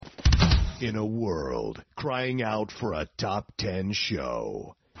In a world crying out for a top 10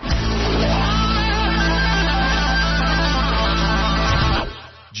 show,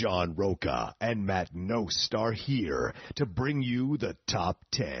 John Roca and Matt Nost are here to bring you the top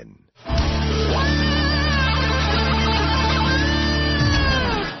 10.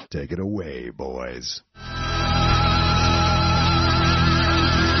 Take it away, boys.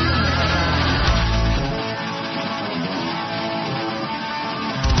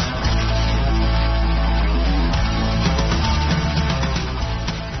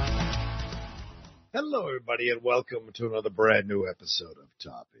 Hello, everybody, and welcome to another brand new episode of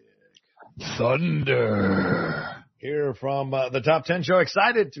Topic Thunder. Here from the Top 10 Show.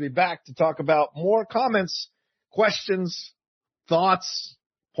 Excited to be back to talk about more comments, questions, thoughts,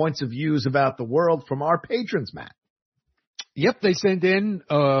 points of views about the world from our patrons, Matt. Yep, they send in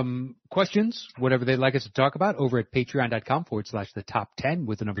questions, whatever they'd like us to talk about, over at patreon.com/the top 10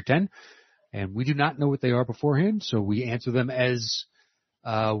 with the number 10. And we do not know what they are beforehand, so we answer them as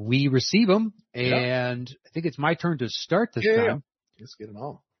we receive them. And I think it's my turn to start this time. Let's get them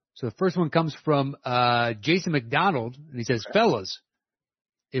on. So the first one comes from Jason McDonald, and he says, fellas,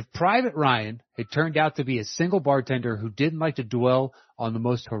 if Private Ryan had turned out to be a single bartender who didn't like to dwell on the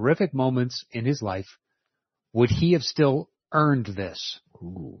most horrific moments in his life, would he have still earned this?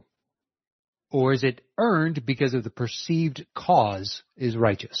 Ooh. Or is it earned because of the perceived cause is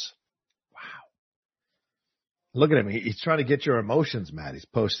righteous? Look at him. He's trying to get your emotions, Matt. He's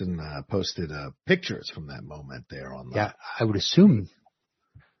posted pictures from that moment there on the. Yeah, I would assume.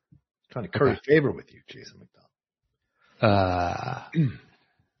 Trying to curry favor with you, Jason McDonald.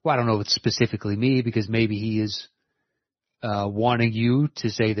 Well, I don't know if it's specifically me, because maybe he is wanting you to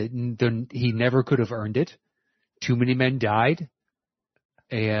say that he never could have earned it. Too many men died,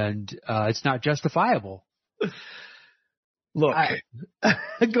 and it's not justifiable. Look,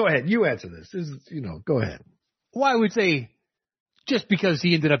 go ahead. You answer this. Go ahead. Well, I would say just because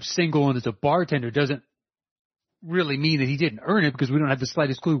he ended up single and as a bartender doesn't really mean that he didn't earn it, because we don't have the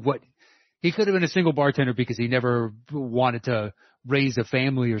slightest clue what he could have been. A single bartender because he never wanted to raise a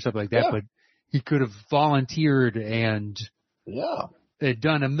family or something like that, but he could have volunteered and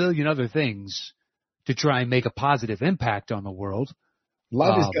done a million other things to try and make a positive impact on the world. A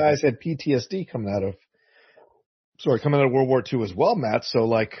lot of these guys had PTSD coming out of World War II as well, Matt.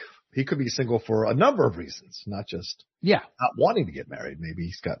 So he could be single for a number of reasons, not just not wanting to get married. Maybe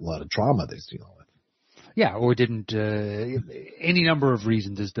he's got a lot of trauma that he's dealing with. Yeah, or didn't any number of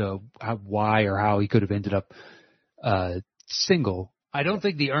reasons as to why or how he could have ended up single. I don't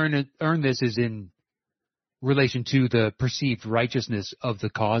think the earn this is in relation to the perceived righteousness of the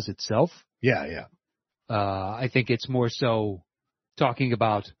cause itself. Yeah. I think it's more so talking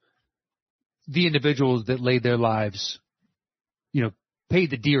about the individuals that laid their lives, paid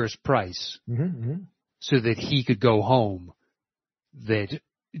the dearest price so that he could go home, that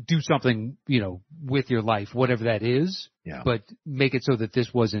do something, with your life, whatever that is, but make it so that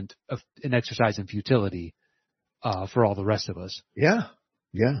this wasn't an exercise in futility for all the rest of us. Yeah.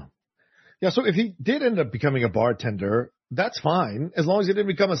 So if he did end up becoming a bartender, that's fine, as long as he didn't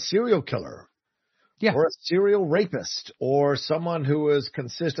become a serial killer. Yeah. Or a serial rapist, or someone who is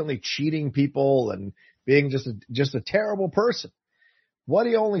consistently cheating people and being just a terrible person. What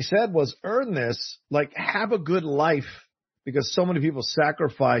he only said was earn this, have a good life, because so many people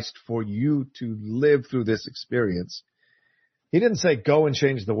sacrificed for you to live through this experience. He didn't say go and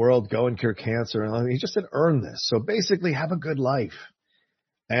change the world, go and cure cancer. He just said earn this. So basically have a good life.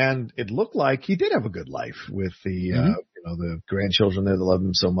 And it looked like he did have a good life with the grandchildren there that loved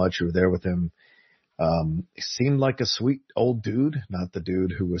him so much, who were there with him. He seemed like a sweet old dude, not the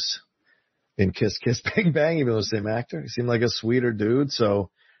dude who was in Kiss Kiss Bang Bang, even though the same actor. He seemed like a sweeter dude. So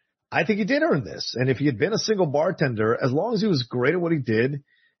I think he did earn this. And if he had been a single bartender, as long as he was great at what he did,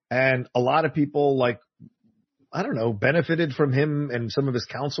 and a lot of people benefited from him and some of his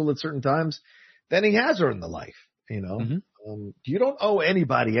counsel at certain times, then he has earned the life, You don't owe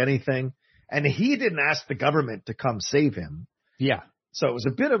anybody anything. And he didn't ask the government to come save him. Yeah. So it was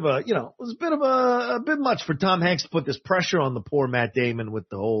a bit of a bit much for Tom Hanks to put this pressure on the poor Matt Damon with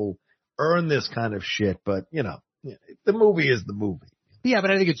the whole earn this kind of shit. But, the movie is the movie. Yeah, but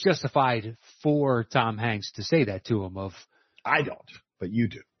I think it's justified for Tom Hanks to say that to him. I don't, but you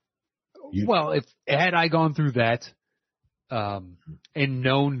do. Had I gone through that and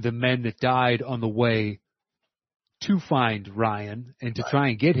known the men that died on the way to find Ryan and to try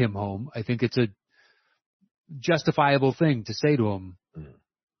and get him home, I think it's a justifiable thing to say to him,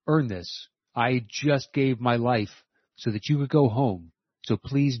 earn this. I just gave my life so that you could go home. So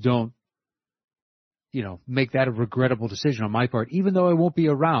please don't make that a regrettable decision on my part, even though I won't be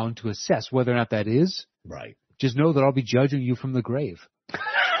around to assess whether or not that is. Right. Just know that I'll be judging you from the grave.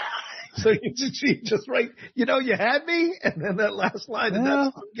 So you just right, you had me, and then that last line, and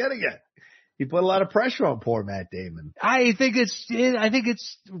that's what I'm getting at. He put a lot of pressure on poor Matt Damon. I think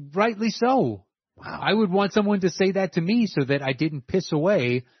it's rightly so. Wow. I would want someone to say that to me so that I didn't piss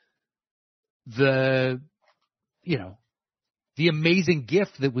away the amazing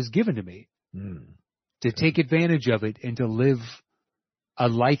gift that was given to me. To take advantage of it and to live a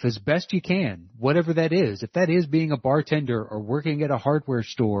life as best you can, whatever that is. If that is being a bartender or working at a hardware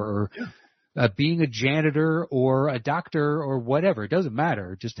store or being a janitor or a doctor or whatever, it doesn't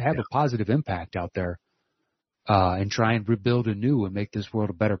matter. Just to have a positive impact out there and try and rebuild anew and make this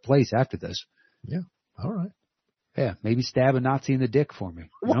world a better place after this. Yeah. All right. Yeah. Maybe stab a Nazi in the dick for me.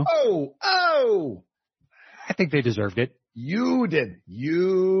 Whoa! Oh! I think they deserved it. You did.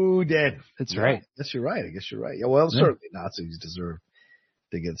 That's right. Yes, you're right. I guess you're right. Yeah, well, certainly Nazis deserve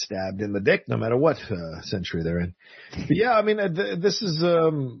to get stabbed in the dick no matter what century they're in. But yeah, I mean, this is,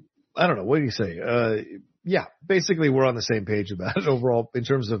 I don't know. What do you say? Yeah, basically we're on the same page about it overall in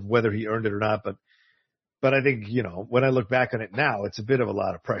terms of whether he earned it or not. But I think, when I look back on it now, it's a bit of a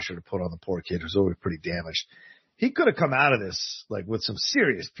lot of pressure to put on the poor kid who's already pretty damaged. He could have come out of this like with some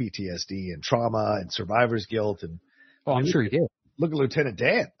serious PTSD and trauma and survivor's guilt. And I'm sure he did. Look at Lieutenant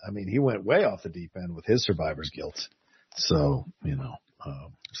Dan. I mean, he went way off the deep end with his survivor's guilt. So, yeah.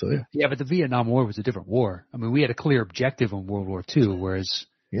 Yeah, but the Vietnam War was a different war. I mean, we had a clear objective in World War II, whereas.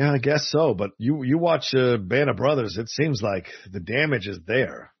 Yeah, I guess so. But you watch Band of Brothers, it seems like the damage is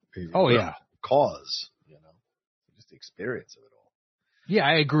there. Oh, yeah. Cause, just the experience of it all. Yeah,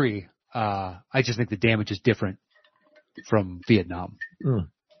 I agree. I just think the damage is different from Vietnam.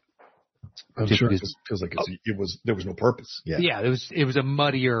 I'm just sure it feels like there was no purpose. Yeah. Yeah, it was a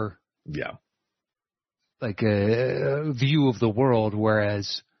muddier. Yeah. Like a view of the world,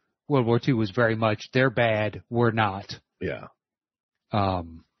 whereas World War II was very much they're bad, we're not. Yeah.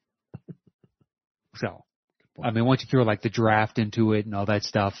 So, I mean, once you throw like the draft into it and all that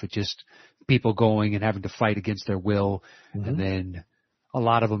stuff, it just people going and having to fight against their will, and then a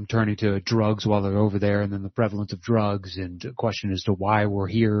lot of them turning to drugs while they're over there, and then the prevalence of drugs and a question as to why we're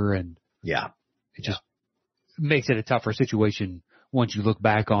here, and it just makes it a tougher situation once you look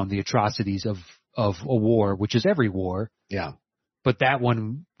back on the atrocities of a war, which is every war. Yeah. But that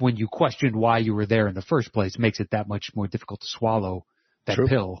one, when you question why you were there in the first place, makes it that much more difficult to swallow that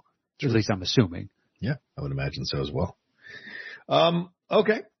pill. At least I'm assuming. Yeah, I would imagine so as well.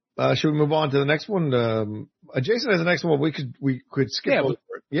 Okay. Should we move on to the next one? Jason has the next one. We could skip over it.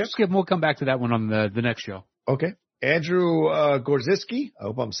 Yeah, skip. We'll come back to that one on the next show. Okay. Andrew Gorziski. I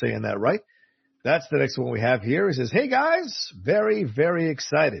hope I'm saying that right. That's the next one we have here. He says, "Hey guys, very, very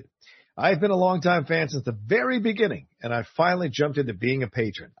excited. I've been a longtime fan since the very beginning, and I finally jumped into being a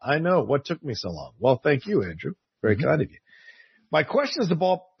patron. I know what took me so long. Well, thank you, Andrew. Very kind of you. My question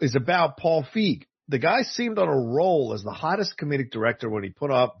is about Paul Feig. The guy seemed on a roll as the hottest comedic director when he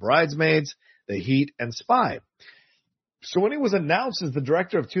put out Bridesmaids, The Heat, and Spy. So when he was announced as the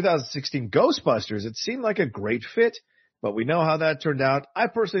director of 2016 Ghostbusters, it seemed like a great fit, but we know how that turned out. I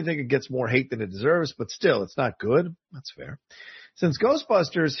personally think it gets more hate than it deserves, but still, it's not good. That's fair. Since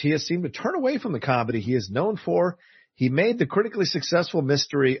Ghostbusters, he has seemed to turn away from the comedy he is known for. He made the critically successful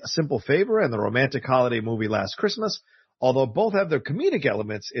mystery A Simple Favor and the romantic holiday movie Last Christmas. Although both have their comedic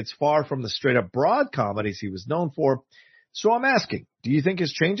elements, it's far from the straight-up broad comedies he was known for. So I'm asking, do you think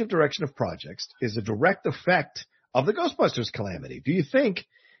his change of direction of projects is a direct effect of the Ghostbusters calamity? Do you think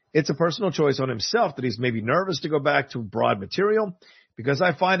it's a personal choice on himself that he's maybe nervous to go back to broad material? Because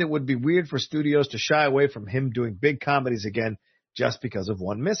I find it would be weird for studios to shy away from him doing big comedies again just because of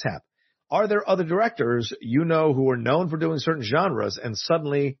one mishap. Are there other directors who are known for doing certain genres and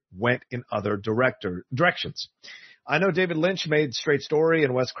suddenly went in other directions? I know David Lynch made Straight Story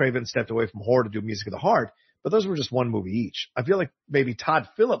and Wes Craven stepped away from horror to do Music of the Heart, but those were just one movie each. I feel like maybe Todd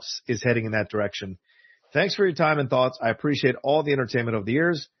Phillips is heading in that direction. Thanks for your time and thoughts. I appreciate all the entertainment over the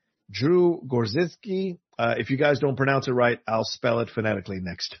years. Drew Gorziski. If you guys don't pronounce it right, I'll spell it phonetically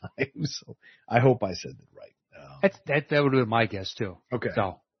next time. So I hope I said it right. That would be my guess too. Okay.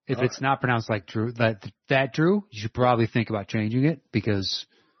 So if it's not pronounced like Drew, that Drew, you should probably think about changing it because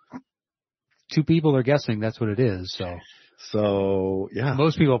two people are guessing that's what it is. So yeah,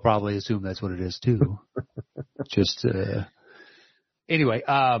 most people probably assume that's what it is too. Just anyway,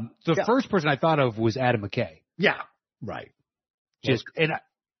 the first person I thought of was Adam McKay. Yeah, right. And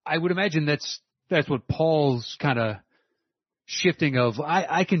I would imagine that's what Paul's kind of shifting of.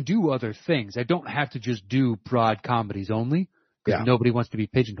 I can do other things. I don't have to just do broad comedies only because nobody wants to be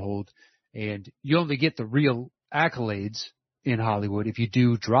pigeonholed. And you only get the real accolades in Hollywood if you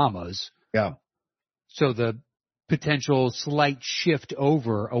do dramas. Yeah. So the potential slight shift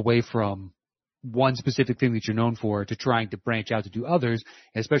away from one specific thing that you're known for to trying to branch out to do others,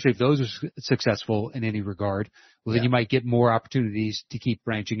 especially if those are successful in any regard, well, then you might get more opportunities to keep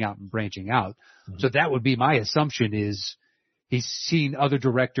branching out and branching out. Mm-hmm. So that would be my assumption, is he's seen other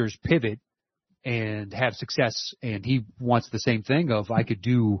directors pivot and have success, and he wants the same thing of, I could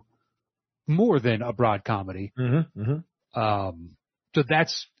do more than a broad comedy. Mm-hmm. Mm-hmm. So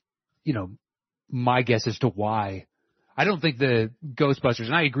that's, my guess as to why. I don't think the Ghostbusters,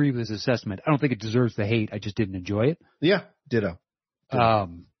 and I agree with his assessment, I don't think it deserves the hate. I just didn't enjoy it. Yeah, ditto. But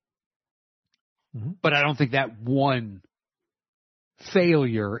I don't think that one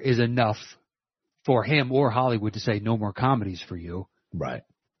failure is enough for him or Hollywood to say no more comedies for you. Right.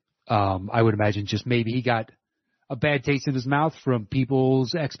 I would imagine just maybe he got a bad taste in his mouth from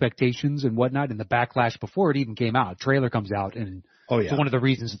people's expectations and whatnot, and the backlash before it even came out. Trailer comes out, and it's one of the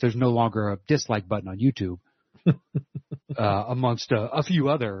reasons that there's no longer a dislike button on YouTube. Amongst a few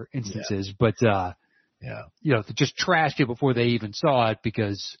other instances, but they just trashed it before they even saw it,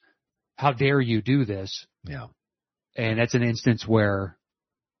 because how dare you do this? Yeah. And that's an instance where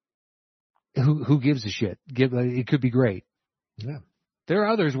who gives a shit? It could be great. Yeah. There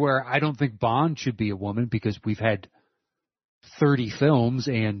are others where I don't think Bond should be a woman, because we've had 30 films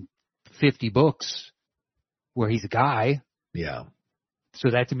and 50 books where he's a guy. Yeah.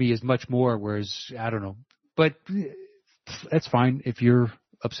 So that to me is much more, whereas I don't know. But that's fine. If you're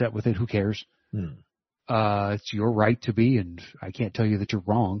upset with it, who cares? It's your right to be, and I can't tell you that you're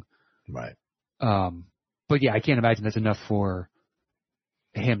wrong. Right. But yeah, I can't imagine that's enough for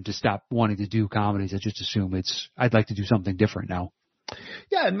him to stop wanting to do comedies. I just assume I'd like to do something different now.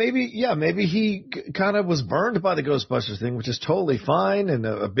 Yeah, and maybe he kind of was burned by the Ghostbusters thing, which is totally fine, and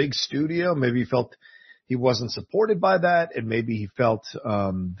a big studio. Maybe he felt he wasn't supported by that, and maybe he felt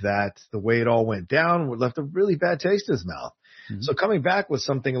that the way it all went down left a really bad taste in his mouth. Mm-hmm. So coming back with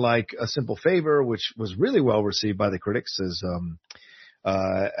something like A Simple Favor, which was really well received by the critics, as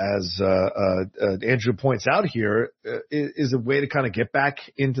Andrew points out here, is a way to kind of get back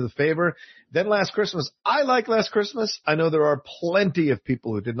into the favor. Then Last Christmas. I like Last Christmas. I know there are plenty of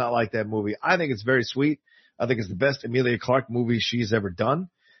people who did not like that movie. I think it's very sweet. I think it's the best Emilia Clarke movie she's ever done.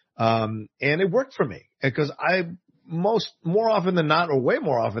 And it worked for me, because I more often than not, or way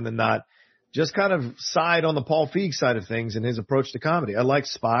more often than not, just kind of side on the Paul Feig side of things in his approach to comedy. I like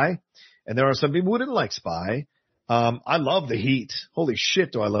Spy, and there are some people who didn't like Spy. I love The Heat. Holy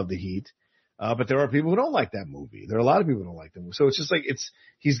shit, do I love The Heat. But there are people who don't like that movie. There are a lot of people who don't like that movie. So it's just like,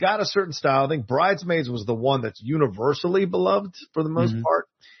 he's got a certain style. I think Bridesmaids was the one that's universally beloved for the most part.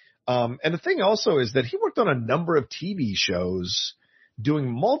 And the thing also is that he worked on a number of TV shows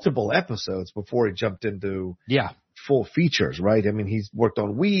doing multiple episodes before he jumped into full features, right? I mean, he's worked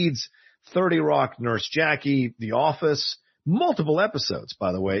on Weeds, 30 Rock, Nurse Jackie, The Office, multiple episodes,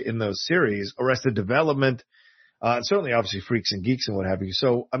 by the way, in those series, Arrested Development, and certainly obviously Freaks and Geeks and what have you.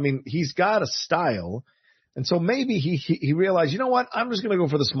 So, I mean, he's got a style. And so maybe he realized, you know what? I'm just going to go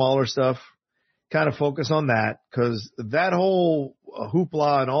for the smaller stuff, kind of focus on that, because that whole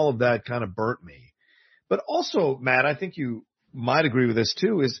hoopla and all of that kind of burnt me. But also, Matt, I think you might agree with this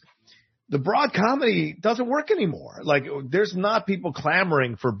too, is the broad comedy doesn't work anymore. Like, there's not people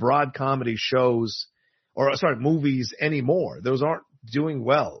clamoring for broad comedy shows movies anymore. Those aren't doing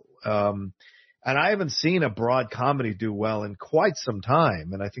well. And I haven't seen a broad comedy do well in quite some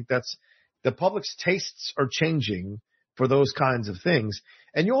time. And I think the public's tastes are changing for those kinds of things.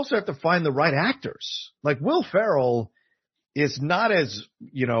 And you also have to find the right actors. Like, Will Ferrell is not as,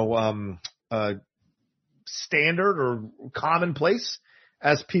 standard or commonplace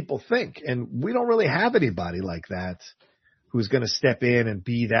as people think. And we don't really have anybody like that who's going to step in and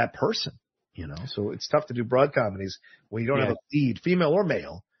be that person, So it's tough to do broad comedies when you don't have a lead, female or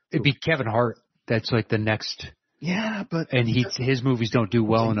male. It'd be Kevin Hart. That's like the next. Yeah, but. And his movies don't do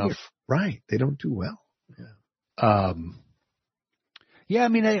well enough. Right. They don't do well. Yeah. I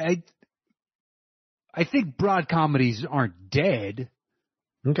mean, I think broad comedies aren't dead.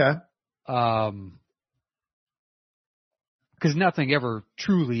 Okay. Because nothing ever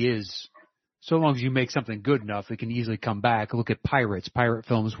truly is. So long as you make something good enough, it can easily come back. Look at Pirates. Pirate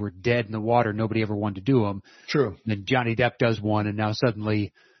films were dead in the water. Nobody ever wanted to do them. True. And then Johnny Depp does one, and now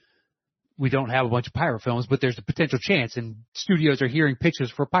suddenly we don't have a bunch of pirate films, but there's a potential chance, and studios are hearing pitches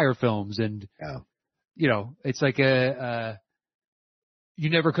for pirate films. And, it's like you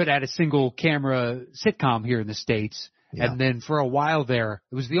never could add a single camera sitcom here in the States. Yeah. And then for a while there,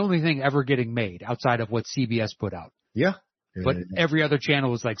 it was the only thing ever getting made outside of what CBS put out. Yeah. But every other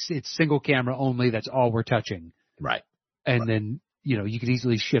channel is like, it's single camera only. That's all we're touching. Right. And then, you could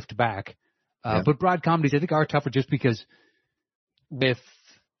easily shift back. But broad comedies, I think, are tougher just because with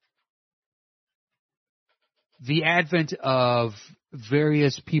the advent of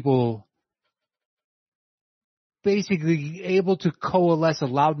various people basically able to coalesce a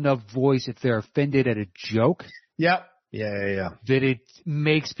loud enough voice if they're offended at a joke. Yep. Yeah. That it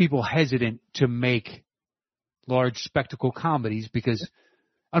makes people hesitant to make large spectacle comedies because,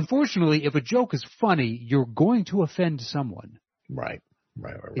 unfortunately, if a joke is funny, you're going to offend someone. Right.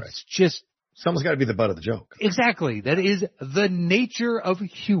 It's just... Someone's got to be the butt of the joke. Exactly. That is the nature of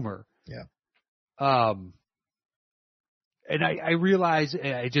humor. Yeah. And I realize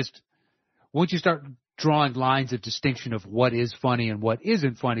once you start drawing lines of distinction of what is funny and what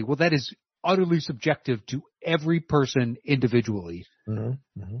isn't funny, well, that is utterly subjective to every person individually.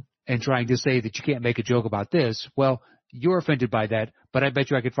 Mm-hmm. And trying to say that you can't make a joke about this, well, you're offended by that, but I bet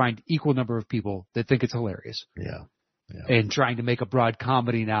you I could find equal number of people that think it's hilarious. Yeah. And trying to make a broad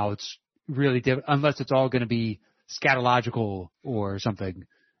comedy now, it's really different, unless it's all going to be scatological or something.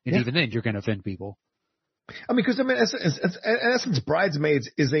 And even then, you're going to offend people. I mean, because in essence,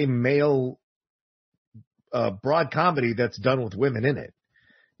 Bridesmaids is a male broad comedy that's done with women in it.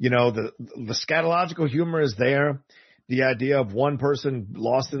 The scatological humor is there. The idea of one person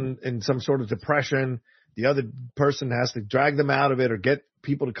lost in some sort of depression, the other person has to drag them out of it or get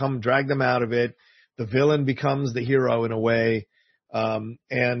people to come drag them out of it. The villain becomes the hero in a way.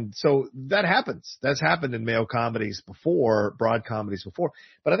 And so that happens. That's happened in male comedies before, broad comedies before.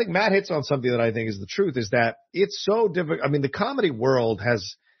 But I think Matt hits on something that I think is the truth, is that it's so difficult. I mean, the comedy world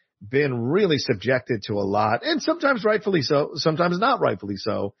has been really subjected to a lot, and sometimes rightfully so, sometimes not rightfully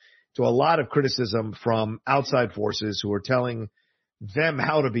so, to a lot of criticism from outside forces who are telling them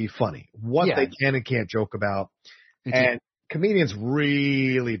how to be funny, what they can and can't joke about. And comedians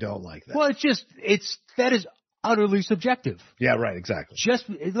really don't like that. Well, that is utterly subjective. Yeah, right, exactly. Just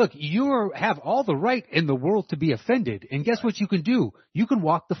look, you have all the right in the world to be offended, and guess what you can do? You can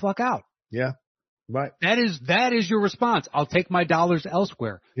walk the fuck out. Yeah, right. That is your response. I'll take my dollars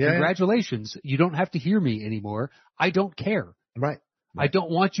elsewhere. Yeah, congratulations. You don't have to hear me anymore. I don't care. Right. I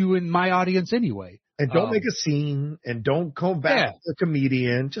don't want you in my audience anyway. And don't make a scene, and don't go back to the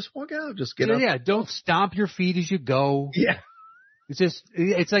comedian. Just walk out. Just get up. Yeah, don't stomp your feet as you go. Yeah.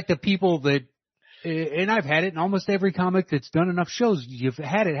 It's like the people that, and I've had it in almost every comic that's done enough shows. You've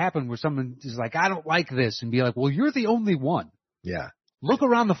had it happen where someone is like, I don't like this, and be like, well, you're the only one. Yeah. Look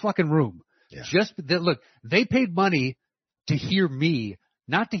around the fucking room. Yeah. Look, they paid money to hear me,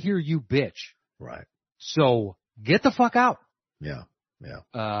 not to hear you bitch. Right. So get the fuck out. Yeah.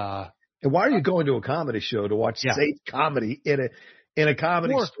 And why are you going to a comedy show to watch safe comedy in a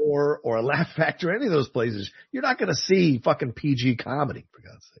comedy store or a Laugh Factory, any of those places? You're not going to see fucking PG comedy, for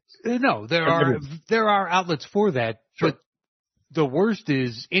God's sakes. No, there are outlets for that, but the worst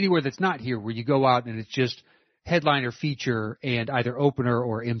is anywhere that's not here, where you go out and it's just headliner, feature, and either opener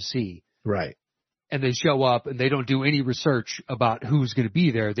or MC. Right. And they show up and they don't do any research about who's going to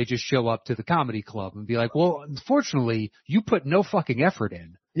be there. They just show up to the comedy club and be like, well, unfortunately, you put no fucking effort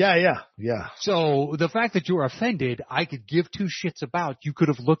in. Yeah. So the fact that you're offended, I could give two shits about. You could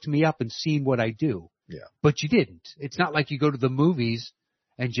have looked me up and seen what I do. Yeah. But you didn't. It's not like you go to the movies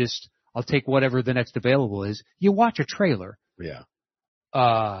and just, I'll take whatever the next available is. You watch a trailer. Yeah.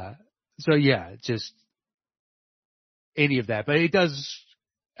 Just any of that. But it does,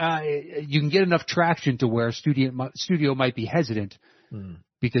 you can get enough traction to where studio might be hesitant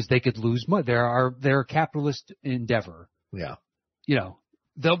because they could lose money. They're a capitalist endeavor. Yeah.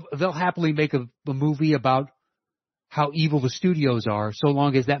 They'll happily make a movie about how evil the studios are, so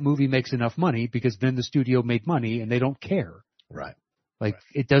long as that movie makes enough money, because then the studio made money and they don't care. Right.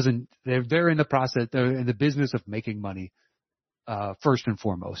 It doesn't. They're in the process. They're in the business of making money, first and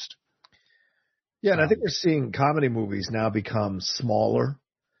foremost. Yeah, and I think we're seeing comedy movies now become smaller,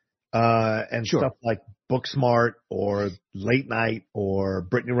 and stuff like Booksmart or Late Night or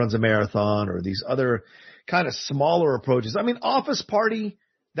Brittany Runs a Marathon or these other kind of smaller approaches. I mean, Office Party,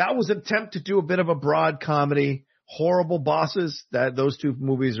 that was an attempt to do a bit of a broad comedy. Horrible Bosses, those two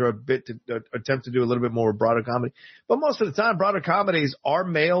movies are attempt to do a little bit more broader comedy. But most of the time, broader comedies are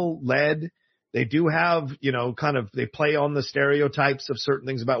male-led. They do have, they play on the stereotypes of certain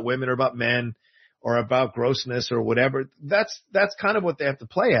things about women or about men or about grossness or whatever. That's kind of what they have to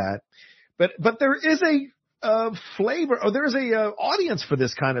play at. But there is a flavor, or there's a audience for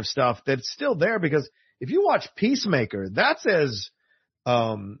this kind of stuff that's still there, because if you watch Peacemaker, that's as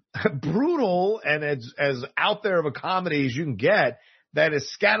brutal and as out there of a comedy as you can get. that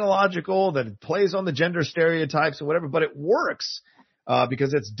is scatological, that plays on the gender stereotypes and whatever, but it works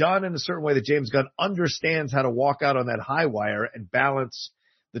because it's done in a certain way that James Gunn understands how to walk out on that high wire and balance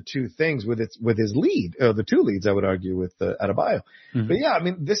the two things with his lead, the two leads, I would argue, with Adebayo. Mm-hmm. But yeah, I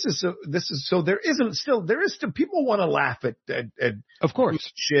mean, there is still people want to laugh at of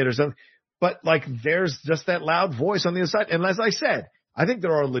course, shit or something, but like there's just that loud voice on the other side. And as I said, I think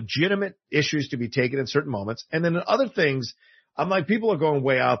there are legitimate issues to be taken in certain moments. And then in other things, I'm like, people are going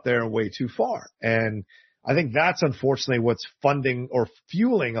way out there and way too far. And I think that's unfortunately what's funding or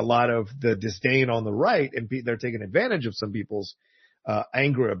fueling a lot of the disdain on the right. And they're taking advantage of some people's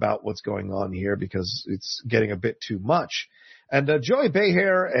anger about what's going on here because it's getting a bit too much. And Joy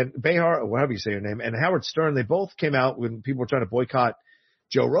Behar, whatever you say your name, and Howard Stern, they both came out when people were trying to boycott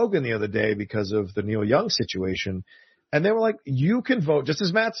Joe Rogan the other day because of the Neil Young situation. And they were like, you can vote, just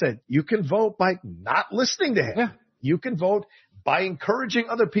as Matt said, you can vote by not listening to him. Yeah. You can vote by encouraging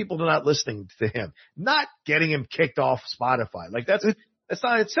other people to not listening to him, not getting him kicked off Spotify. Like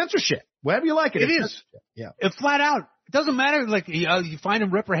it's censorship. Whatever you like it. It is. Yeah. It's flat out. It doesn't matter. Like, you find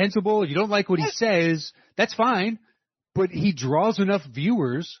him reprehensible. You don't like what he says. That's fine. But he draws enough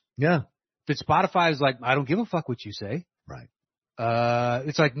viewers. Yeah. That Spotify is like, I don't give a fuck what you say. Right.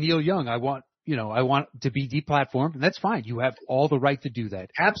 It's like Neil Young. I want to be deplatformed, and that's fine. You have all the right to do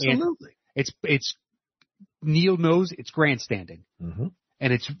that. Absolutely. And it's Neil knows it's grandstanding, mm-hmm.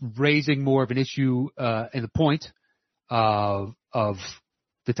 and it's raising more of an issue, and the point of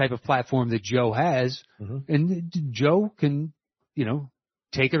the type of platform that Joe has, mm-hmm. and Joe can,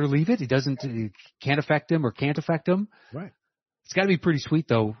 take it or leave it. It can't affect him or can't affect him. Right. It's got to be pretty sweet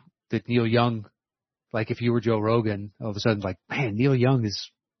though that Neil Young, like if you were Joe Rogan, all of a sudden like, man, Neil Young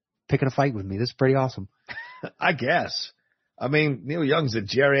is picking a fight with me. This is pretty awesome. I guess. I mean, Neil Young's a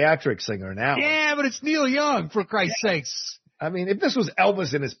geriatric singer now. Yeah, but it's Neil Young, for Christ's sakes. I mean, if this was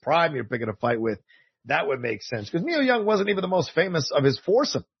Elvis in his prime you're picking a fight with, that would make sense. Because Neil Young wasn't even the most famous of his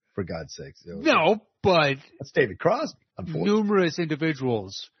foursome, for God's sakes. No, but that's David Crosby, unfortunately. Numerous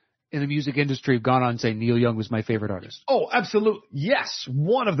individuals in the music industry have gone on and say Neil Young was my favorite artist. Oh, absolutely. Yes,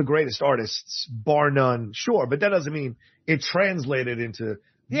 one of the greatest artists, bar none, sure. But that doesn't mean it translated into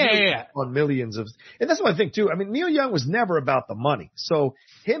on millions of, and that's what I think too. I mean, Neil Young was never about the money. So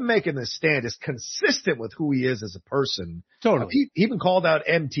him making this stand is consistent with who he is as a person. Totally. He even called out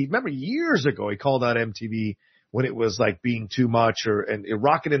MTV. Remember years ago, he called out MTV when it was like being too much and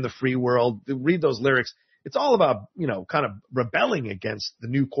Rocket in the Free World. Read those lyrics. It's all about, kind of rebelling against the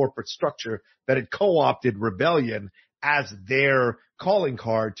new corporate structure that had co-opted rebellion as their calling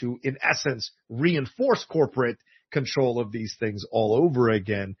card to, in essence, reinforce corporate control of these things all over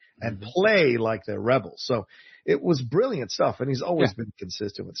again and play like they're rebels. So it was brilliant stuff, and he's always been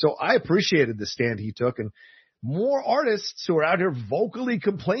consistent with. So I appreciated the stand he took, and more artists who are out here vocally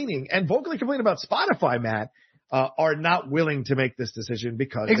complaining about Spotify, Matt, are not willing to make this decision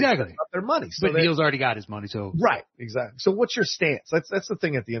because exactly they got their money. So but Neil's already got his money, so right, exactly. So what's your stance? That's the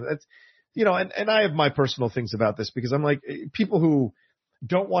thing at the end. That's, and I have my personal things about this because I'm like, people who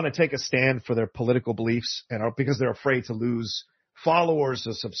don't want to take a stand for their political beliefs and are because they're afraid to lose followers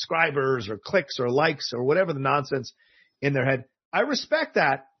or subscribers or clicks or likes or whatever the nonsense in their head. I respect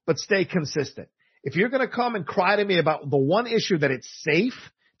that, but stay consistent. If you're going to come and cry to me about the one issue that it's safe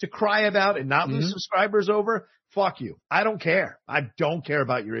to cry about and not lose subscribers over, fuck you. I don't care. I don't care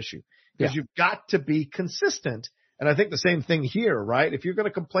about your issue because you've got to be consistent. And I think the same thing here, right? If you're going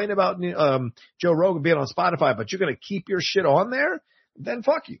to complain about Joe Rogan being on Spotify, but you're going to keep your shit on there, then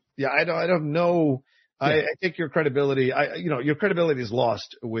fuck you. Yeah, I don't know. Yeah. I think your credibility, your credibility is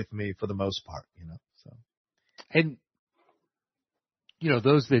lost with me for the most part, so. And,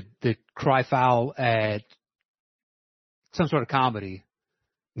 those that cry foul at some sort of comedy.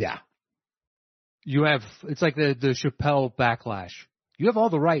 Yeah. It's like the Chappelle backlash. You have all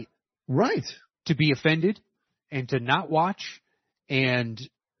the right. Right. To be offended and to not watch and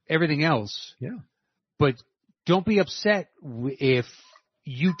everything else. Yeah. But don't be upset if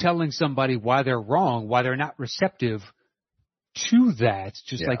you telling somebody why they're wrong, why they're not receptive to that.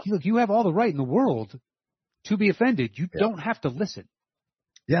 Just like, look, you have all the right in the world to be offended. You don't have to listen.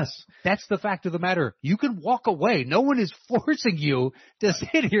 Yes. That's the fact of the matter. You can walk away. No one is forcing you to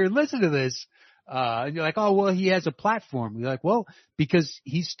sit here and listen to this. And you're like, oh, well, he has a platform. You're like, well, because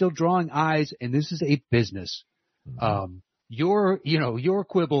he's still drawing eyes and this is a business. Mm-hmm. Your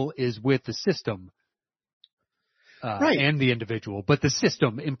quibble is with the system. Right. And the individual, but the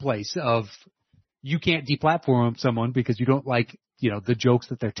system in place of you can't deplatform someone because you don't like the jokes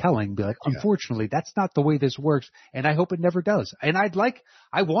that they're telling, be like, unfortunately, that's not the way this works, and I hope it never does. And I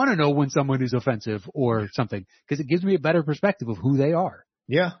want to know when someone is offensive or something, because it gives me a better perspective of who they are.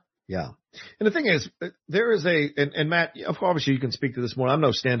 Yeah. Yeah. And the thing is, there is and Matt, obviously you can speak to this more. I'm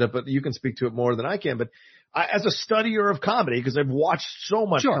no stand-up, but you can speak to it more than I can. But as a studier of comedy, because I've watched so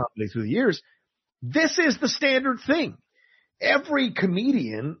much comedy through the years, this is the standard thing. Every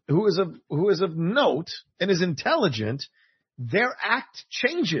comedian who is of note and is intelligent, their act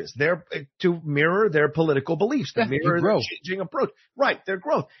changes to mirror their political beliefs, to mirror their changing approach. Right, their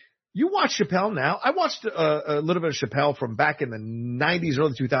growth. You watch Chappelle now. I watched a little bit of Chappelle from back in the 90s,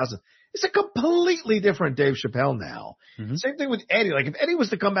 early 2000s. It's a completely different Dave Chappelle now. Mm-hmm. Same thing with Eddie. Like if Eddie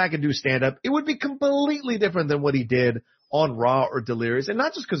was to come back and do stand-up, it would be completely different than what he did on Raw or Delirious. And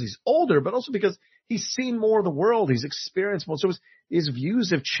not just because he's older, but also because he's seen more of the world. He's experienced more. So his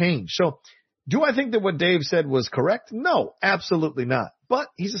views have changed. So do I think that what Dave said was correct? No, absolutely not. But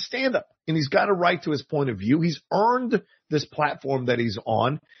he's a stand-up and he's got a right to his point of view. He's earned this platform that he's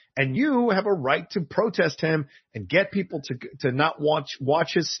on. And you have a right to protest him and get people to not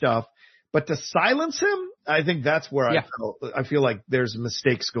watch his stuff. But to silence him, I think that's where I feel like there's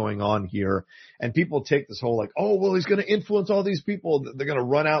mistakes going on here. And people take this whole like, oh, well, he's going to influence all these people. They're going to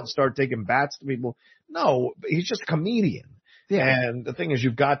run out and start taking bats to people. No, he's just a comedian. Yeah. And the thing is,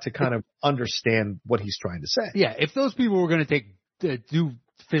 you've got to kind of understand what he's trying to say. Yeah. If those people were going to do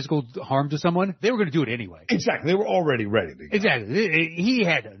physical harm to someone, they were going to do it anyway. Exactly. They were already ready to go. Exactly. He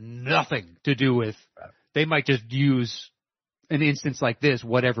had nothing to do with, they might just use an instance like this,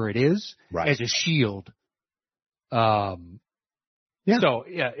 whatever it is, as a shield. So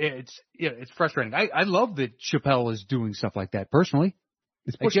it's frustrating. I love that Chappelle is doing stuff like that personally.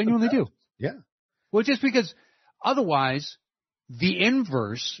 I genuinely do. Yeah. Well, just because otherwise the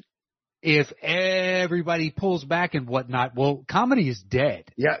inverse, if everybody pulls back and whatnot, well, comedy is dead.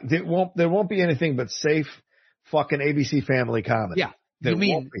 Yeah. There won't be anything but safe fucking ABC Family comedy. Yeah.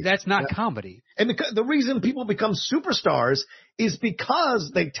 That's not comedy. And the reason people become superstars is because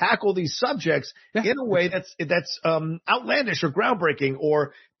they tackle these subjects in a way that's outlandish or groundbreaking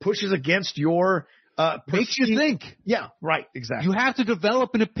or pushes against your makes you think. Yeah, right, exactly. You have to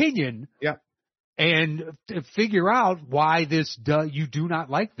develop an opinion. Yeah. And to figure out why you do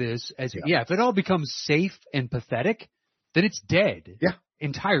not like this if it all becomes safe and pathetic, then it's dead. Yeah.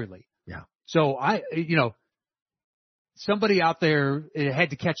 Entirely. Yeah. So somebody out there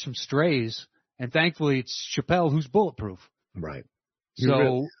had to catch some strays, and thankfully it's Chappelle who's bulletproof. Right. He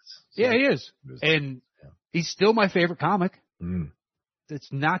is. And he's still my favorite comic.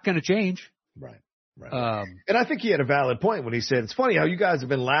 It's not going to change. Right. And I think he had a valid point when he said, it's funny how you guys have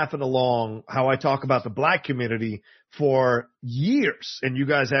been laughing along how I talk about the black community for years, and you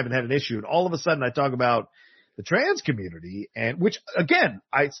guys haven't had an issue. And all of a sudden I talk about the trans community, and which, again,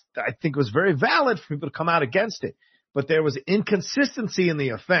 I think was very valid for people to come out against it. But there was inconsistency in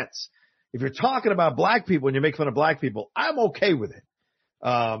the offense. If you're talking about black people and you make fun of black people, I'm okay with it.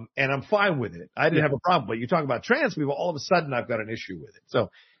 And I'm fine with it. I didn't have a problem. But you talk about trans people, all of a sudden I've got an issue with it.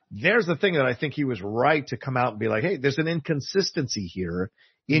 So there's the thing that I think he was right to come out and be like, hey, there's an inconsistency here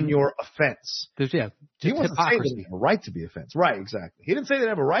in your offense. He wasn't saying they have a right to be offense. Right, exactly. He didn't say they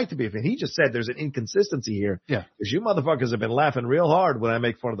have a right to be offense. He just said there's an inconsistency here. Yeah. Because you motherfuckers have been laughing real hard when I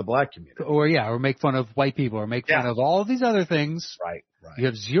make fun of the black community. Or make fun of white people or make fun of all of these other things. Right. You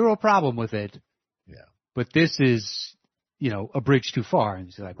have zero problem with it. Yeah. But this is, a bridge too far. And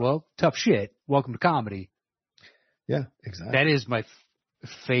he's like, well, tough shit. Welcome to comedy. Yeah, exactly. That is my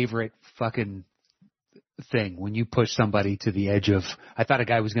favorite fucking thing when you push somebody to the edge of. I thought a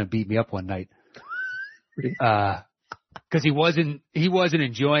guy was going to beat me up one night because he wasn't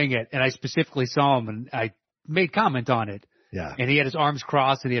enjoying it, and I specifically saw him and I made comment on it. Yeah, and he had his arms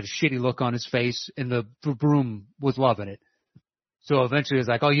crossed and he had a shitty look on his face, and the room was loving it. So eventually he was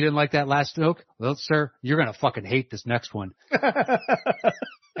like, "Oh, you didn't like that last joke? Well, sir, you're gonna fucking hate this next one."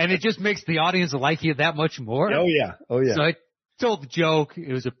 And it just makes the audience like you that much more. Oh yeah. So I told the joke.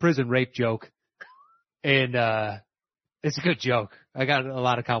 It was a prison rape joke. And, it's a good joke. I got a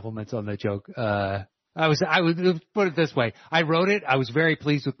lot of compliments on that joke. I would put it this way. I wrote it. I was very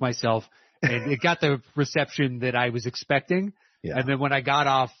pleased with myself, and it got the reception that I was expecting. Yeah. And then when I got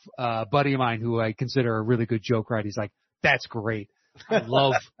off, a buddy of mine who I consider a really good joke writer, he's like, that's great. I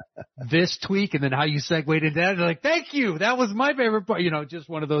love this tweak. And then how you segued into that. They're like, thank you. That was my favorite part. Just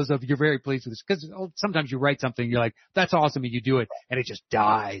one of those of you're very pleased with this. Cause sometimes you write something, you're like, that's awesome. And you do it and it just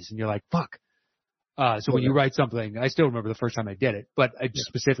dies. And you're like, fuck. So when you write something, I still remember the first time I did it, but I just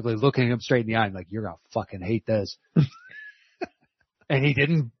specifically looking him straight in the eye, I'm like, you're going to fucking hate this. And he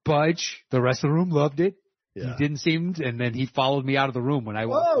didn't budge. The rest of the room loved it. He didn't seem, and then he followed me out of the room when I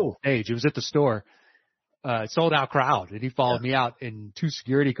walked on stage. It was at the store, sold out crowd, and he followed me out, and 2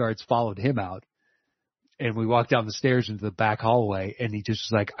 security guards followed him out. And we walked down the stairs into the back hallway, and he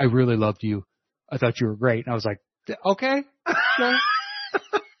just was like, I really loved you. I thought you were great. And I was like, okay. Sure.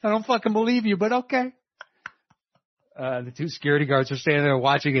 I don't fucking believe you, but okay. The 2 security guards are standing there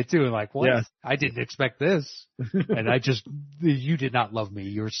watching it too, and like, what? Yes. I didn't expect this. And you did not love me.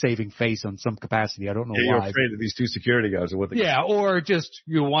 You're saving face on some capacity. I don't know why. You're afraid of these 2 security guards or what? Or just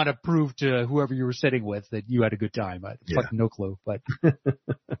you want to prove to whoever you were sitting with that you had a good time. I fucking no clue, but.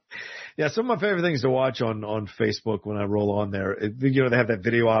 Some of my favorite things to watch on Facebook when I roll on there, they have that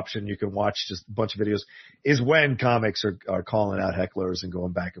video option. You can watch just a bunch of videos, is when comics are calling out hecklers and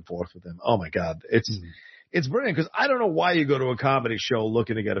going back and forth with them. Oh my God. It's brilliant because I don't know why you go to a comedy show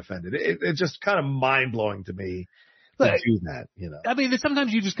looking to get offended. It's just kind of mind blowing to me to do that, I mean,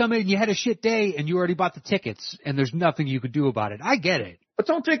 sometimes you just come in and you had a shit day and you already bought the tickets and there's nothing you could do about it. I get it. But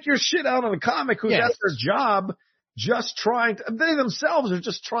don't take your shit out on a comic who's at their job just they themselves are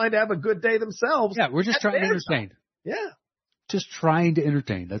just trying to have a good day themselves. Yeah, we're just trying to entertain. Yeah. Just trying to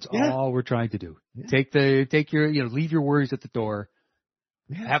entertain. That's all we're trying to do. Yeah. Take your, leave your worries at the door.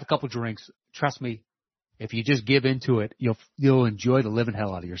 Yeah. Have a couple drinks. Trust me. If you just give into it, you'll enjoy the living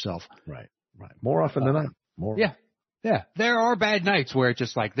hell out of yourself. Right. More often than not. Yeah. There are bad nights where it's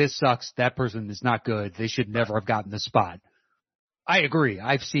just like, this sucks. That person is not good. They should never have gotten this spot. I agree.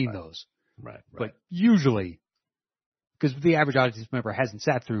 I've seen those. Right. But usually, because the average audience member hasn't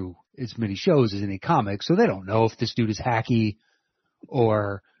sat through as many shows as any comic, so they don't know if this dude is hacky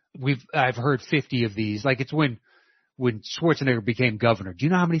or I've heard 50 of these. Like it's when Schwarzenegger became governor. Do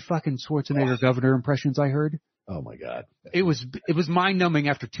you know how many fucking Schwarzenegger governor impressions I heard? Oh my God. It was mind numbing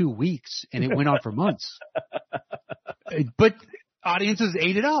after 2 weeks and it went on for months. But audiences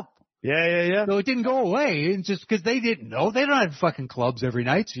ate it up. Yeah. So it didn't go away. It's just because they didn't know. They don't have fucking clubs every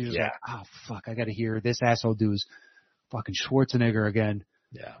night. So you're just like, oh fuck, I got to hear this asshole do his fucking Schwarzenegger again.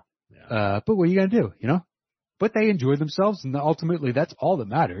 Yeah. But what are you going to do, But they enjoy themselves and ultimately that's all that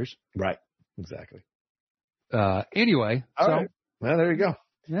matters. Right. Exactly. Anyway. All right. Well, there you go.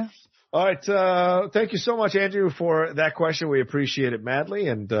 Yeah. All right. Thank you so much, Andrew, for that question. We appreciate it madly.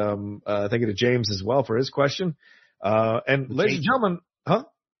 And, thank you to James as well for his question. And ladies and gentlemen,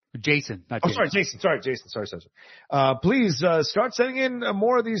 Jason, not James. Jason. Sorry. Please, start sending in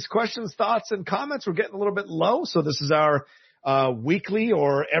more of these questions, thoughts, and comments. We're getting a little bit low. So this is our, weekly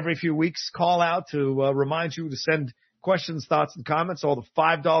or every few weeks call out to, remind you to send questions, thoughts, and comments. All the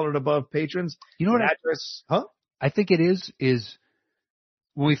 $5 and above patrons. You know what? Address? I think it is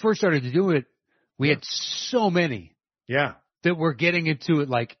when we first started to do it, we had so many. Yeah. That we're getting into it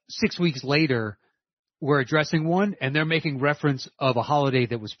like 6 weeks later. We're addressing one and they're making reference of a holiday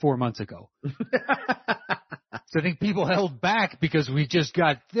that was 4 months ago. So I think people held back because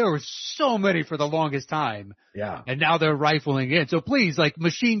there were so many for the longest time. Yeah. And now they're rifling in. So please, like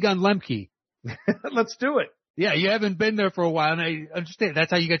Machine Gun Lemke. Let's do it. Yeah, you haven't been there for a while, and I understand.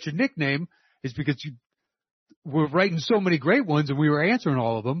 That's how you got your nickname, is because you were writing so many great ones, and we were answering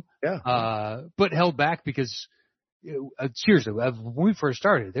all of them. Yeah. But held back because, seriously, when we first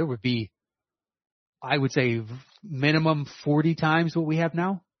started, there would be, I would say, minimum 40 times what we have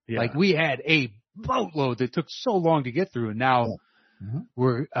now. Yeah. Like, we had a boatload that took so long to get through, and now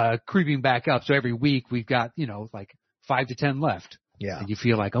we're creeping back up. So every week we've got, like 5 to 10 left. Yeah. And you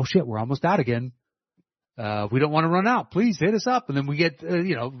feel like, oh, shit, we're almost out again. We don't want to run out. Please hit us up. And then we get,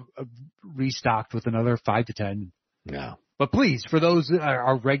 restocked with another 5 to 10. Yeah. But please, for those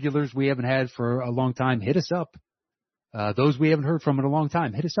our regulars we haven't had for a long time, hit us up. Those we haven't heard from in a long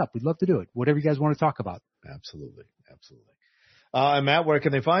time, hit us up. We'd love to do it. Whatever you guys want to talk about. Absolutely. And Matt, where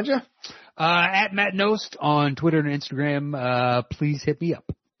can they find you? At Matt Nost on Twitter and Instagram. Please hit me up.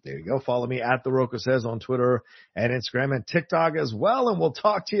 There you go. Follow me at The Rocha Says on Twitter and Instagram and TikTok as well. And we'll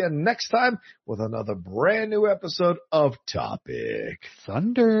talk to you next time with another brand new episode of Topic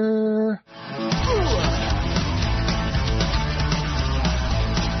Thunder.